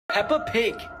Peppa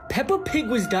Pig. Peppa Pig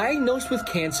was diagnosed with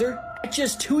cancer at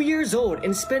just 2 years old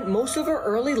and spent most of her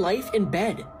early life in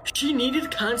bed. She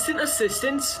needed constant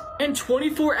assistance and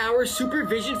 24-hour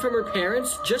supervision from her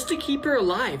parents just to keep her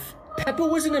alive. Peppa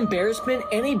was an embarrassment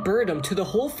and a burden to the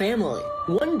whole family.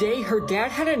 One day, her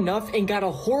dad had enough and got a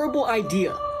horrible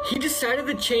idea. He decided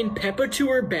to chain Peppa to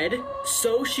her bed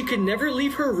so she could never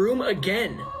leave her room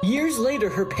again. Years later,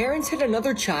 her parents had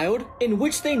another child in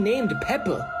which they named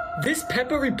Peppa. This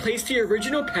Peppa replaced the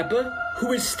original Peppa,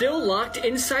 who is still locked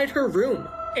inside her room.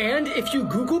 And if you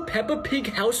Google Peppa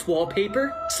Pig house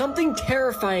wallpaper, something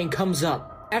terrifying comes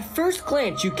up. At first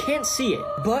glance, you can't see it,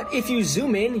 but if you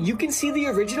zoom in, you can see the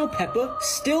original Peppa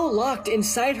still locked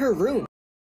inside her room.